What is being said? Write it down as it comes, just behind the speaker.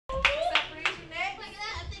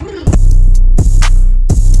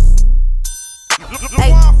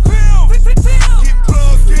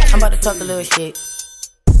talk a little shit.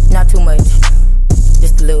 Not too much.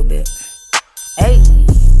 Just a little bit. Hey,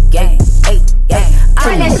 gang, hey, gang.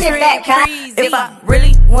 Bring that shit back, Cap. If I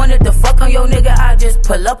really wanted to fuck on your nigga, I just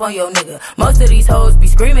pull up on your nigga. Most of these hoes be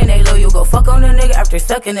screaming they loyal, go fuck on a nigga after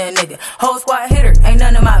sucking a nigga. Whole squad hit her, ain't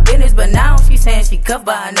none of my business, but now she saying she cuffed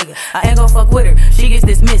by a nigga. I ain't gon' fuck with her, she gets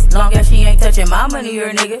dismissed, long as she ain't touching my money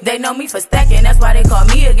or nigga. They know me for stacking, that's why they call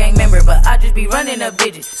me a gang member, but I just be running up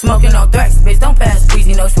digits. Smoking on threats, bitch, don't pass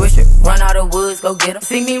Preezy, no swisher. Run out of woods, go get 'em.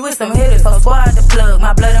 See me with some hitters, whole squad the plug.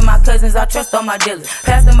 My blood and my cousins, I trust all my dealers.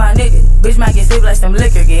 Pass to my nigga, bitch might get sick like some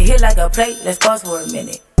liquor. Get hit like a plate, let's pause for a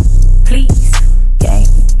minute. Please, gang,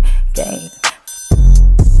 gang.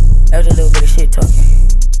 That was a little bit of shit talking.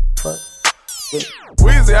 Fuck.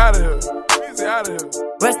 Weezy out of here. Weezy out of here.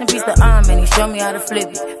 Rest in peace to and he showed me how to flip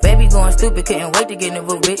it. Baby going stupid, couldn't wait to get in the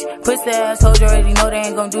boot, bitch. Pussy assholes, you already know they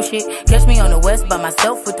ain't gon' do shit. Catch me on the west by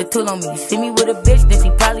myself with the tool on me. See me with a bitch, then she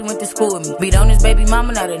probably went to school with me. Beat on his baby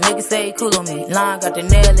mama, now the nigga say he cool on me. Line got the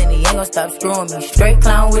nail and he ain't gon' stop screwing me. Straight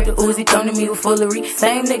clown with the Uzi, come to me with foolery.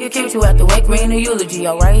 Same nigga killed you at the wake, reading the eulogy.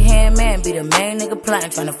 Your right hand man be the main nigga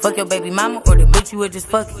plotting, tryna fuck your baby mama or the bitch you would just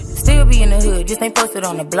fuck. Still be in the hood, just ain't posted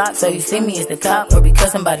on the block. So you see me as the cop or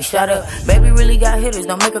because somebody shot up. Baby really got hitters,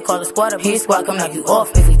 don't make her call a squad up. His squad come knock you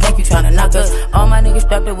off if he think you tryna knock us. All my niggas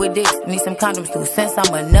strapped up with dicks, need some condoms too. Since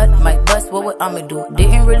I'm a nut, might bust, what would I'ma do?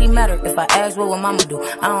 Didn't really matter if I asked what would mama do.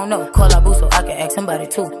 I don't know, call Abu so I can ask somebody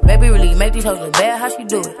too. Baby really make these hoes look bad, how she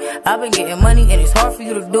do it? I've been getting money and it's hard for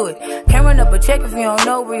you to do it. Can't run up a check if you don't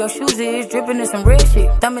know where your shoes is. Dripping in some red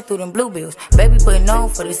shit, thumbing through them blue bills. Baby putting on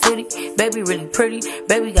for the city, baby really pretty.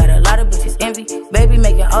 Baby got a lot of bitches envy. Baby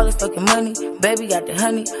making all this fucking money. Baby got the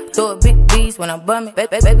honey, throw a big B's when I'm bumming.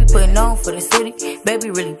 Baby putting on for the city,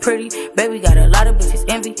 baby really pretty. Baby got a lot of bitches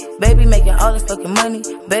envy. Baby making all this fucking money.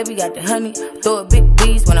 Baby got the honey, throw a big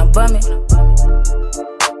B's when I'm bumming.